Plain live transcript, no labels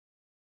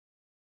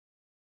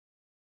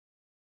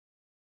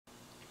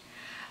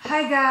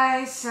Hi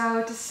guys,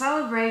 so to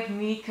celebrate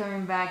me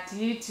coming back to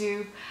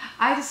YouTube,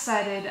 I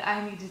decided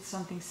I needed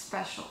something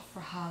special for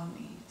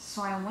Halloween.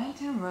 So I went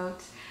and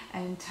wrote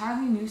an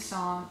entirely new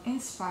song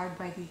inspired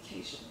by the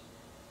occasion.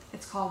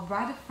 It's called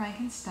Bride of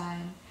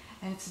Frankenstein,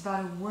 and it's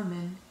about a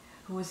woman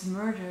who was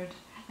murdered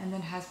and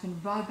then has been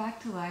brought back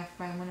to life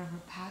by one of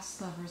her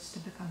past lovers to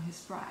become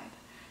his bride,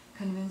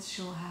 convinced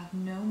she will have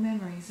no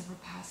memories of her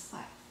past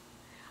life.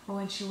 But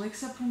when she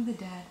wakes up from the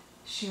dead,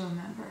 she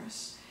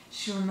remembers.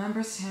 She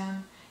remembers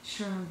him.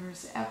 She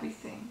remembers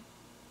everything.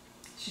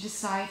 She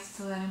decides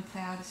to let him play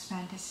out his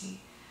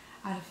fantasy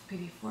out of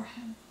pity for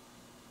him.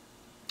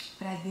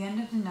 But at the end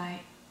of the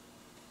night,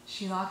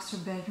 she locks her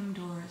bedroom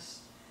doors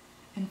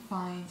and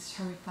finds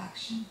her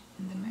reflection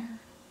in the mirror.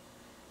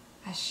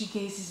 As she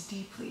gazes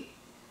deeply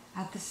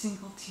at the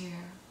single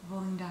tear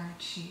rolling down her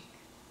cheek,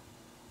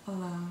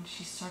 alone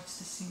she starts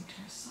to sing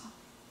to herself.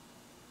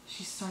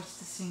 She starts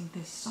to sing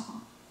this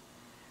song.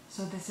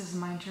 So this is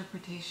my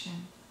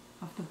interpretation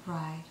of the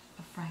Bride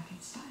of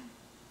Frankenstein.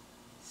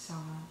 So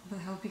I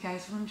hope you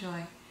guys will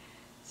enjoy.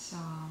 So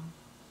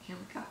here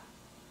we go.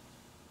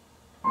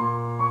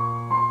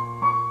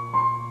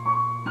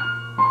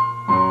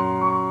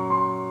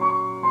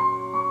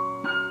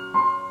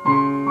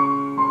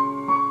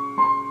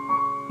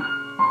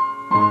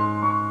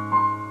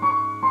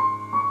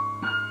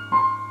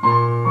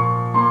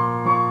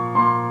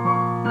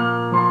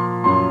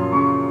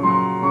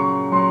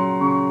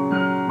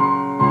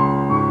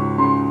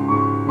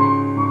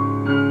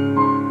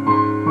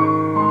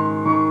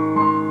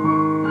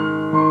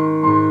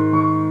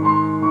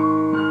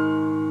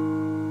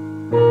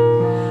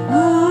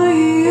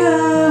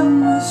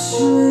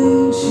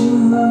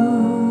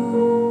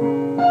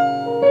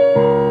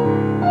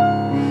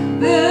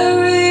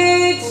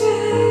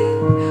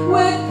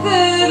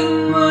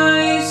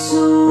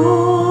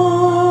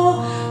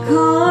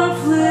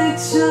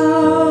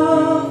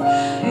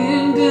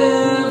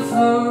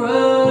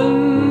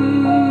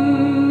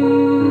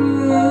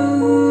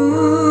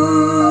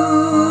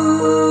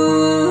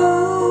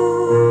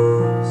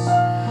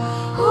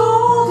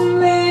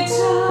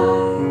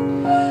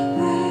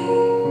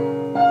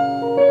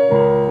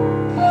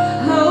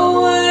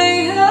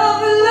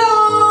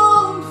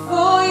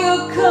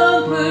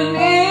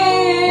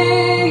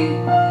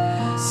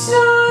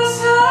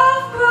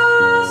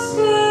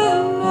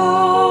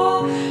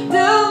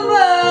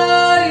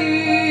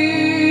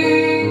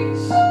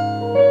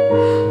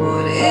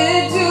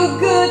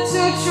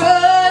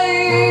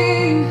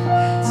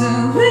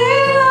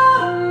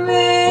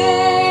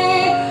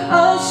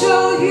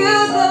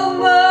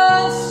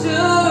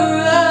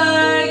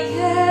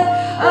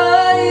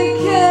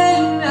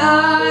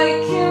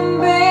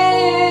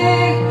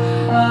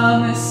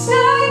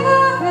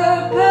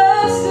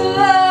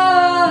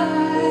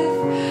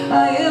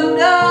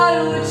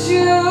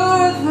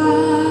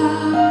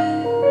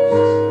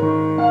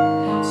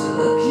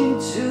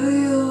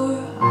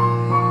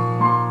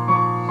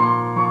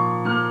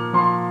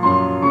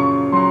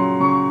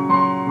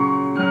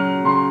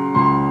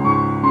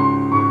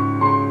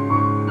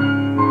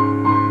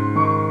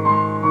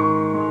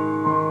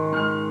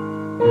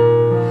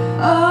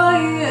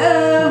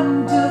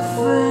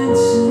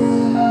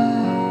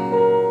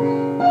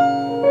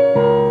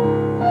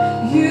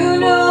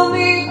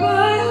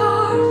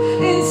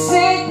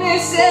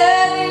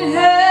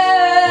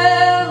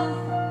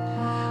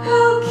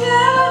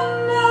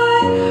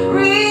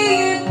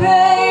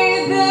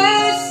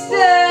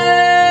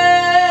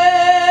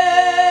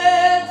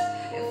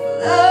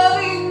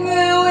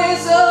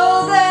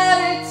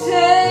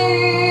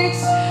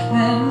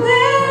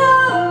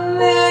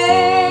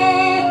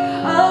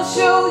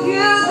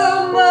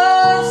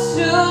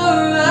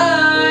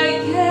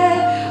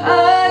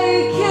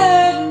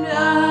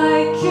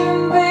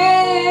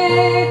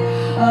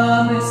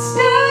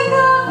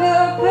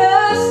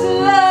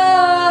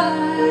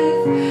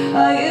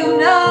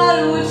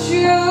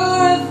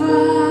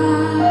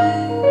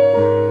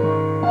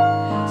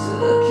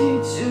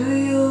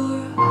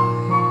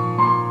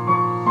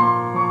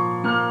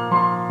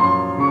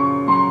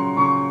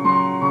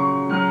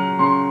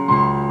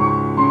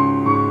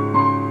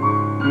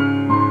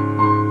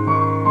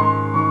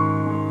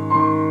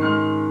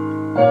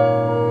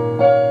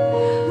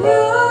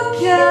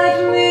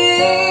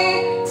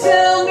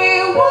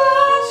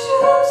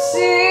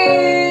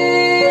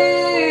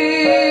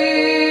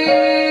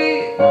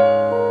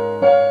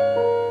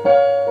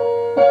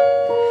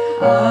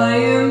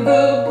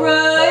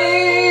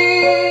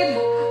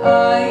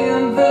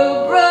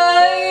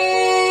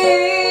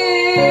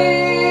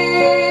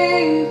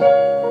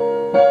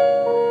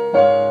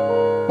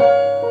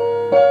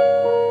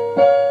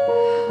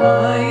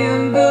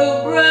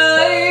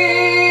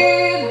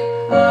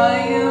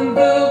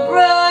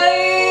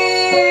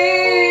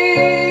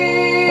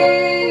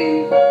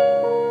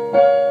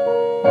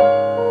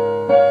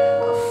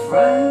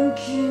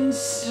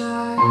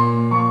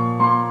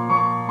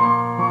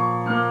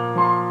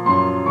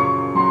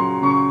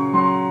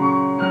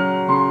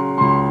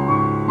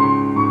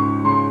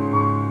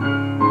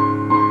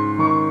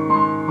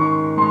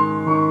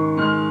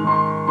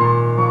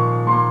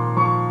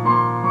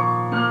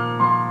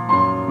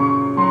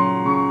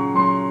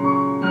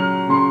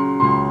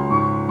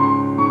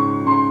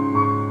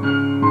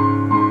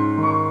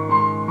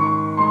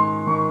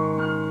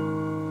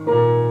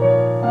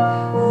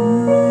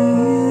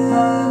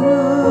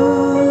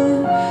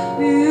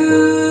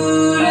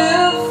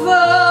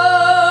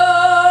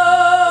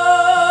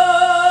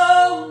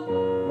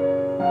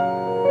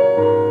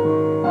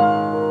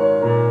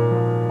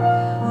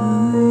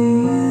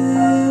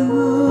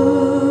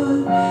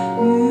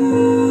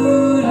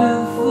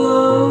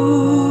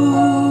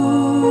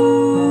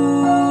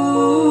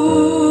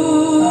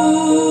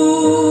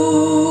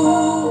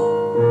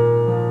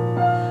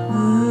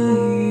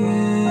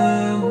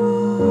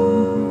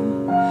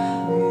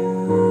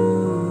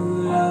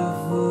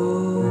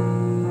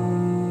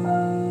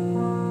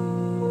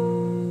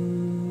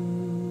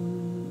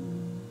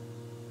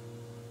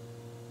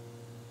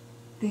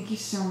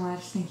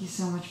 Thank you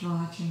so much for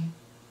watching.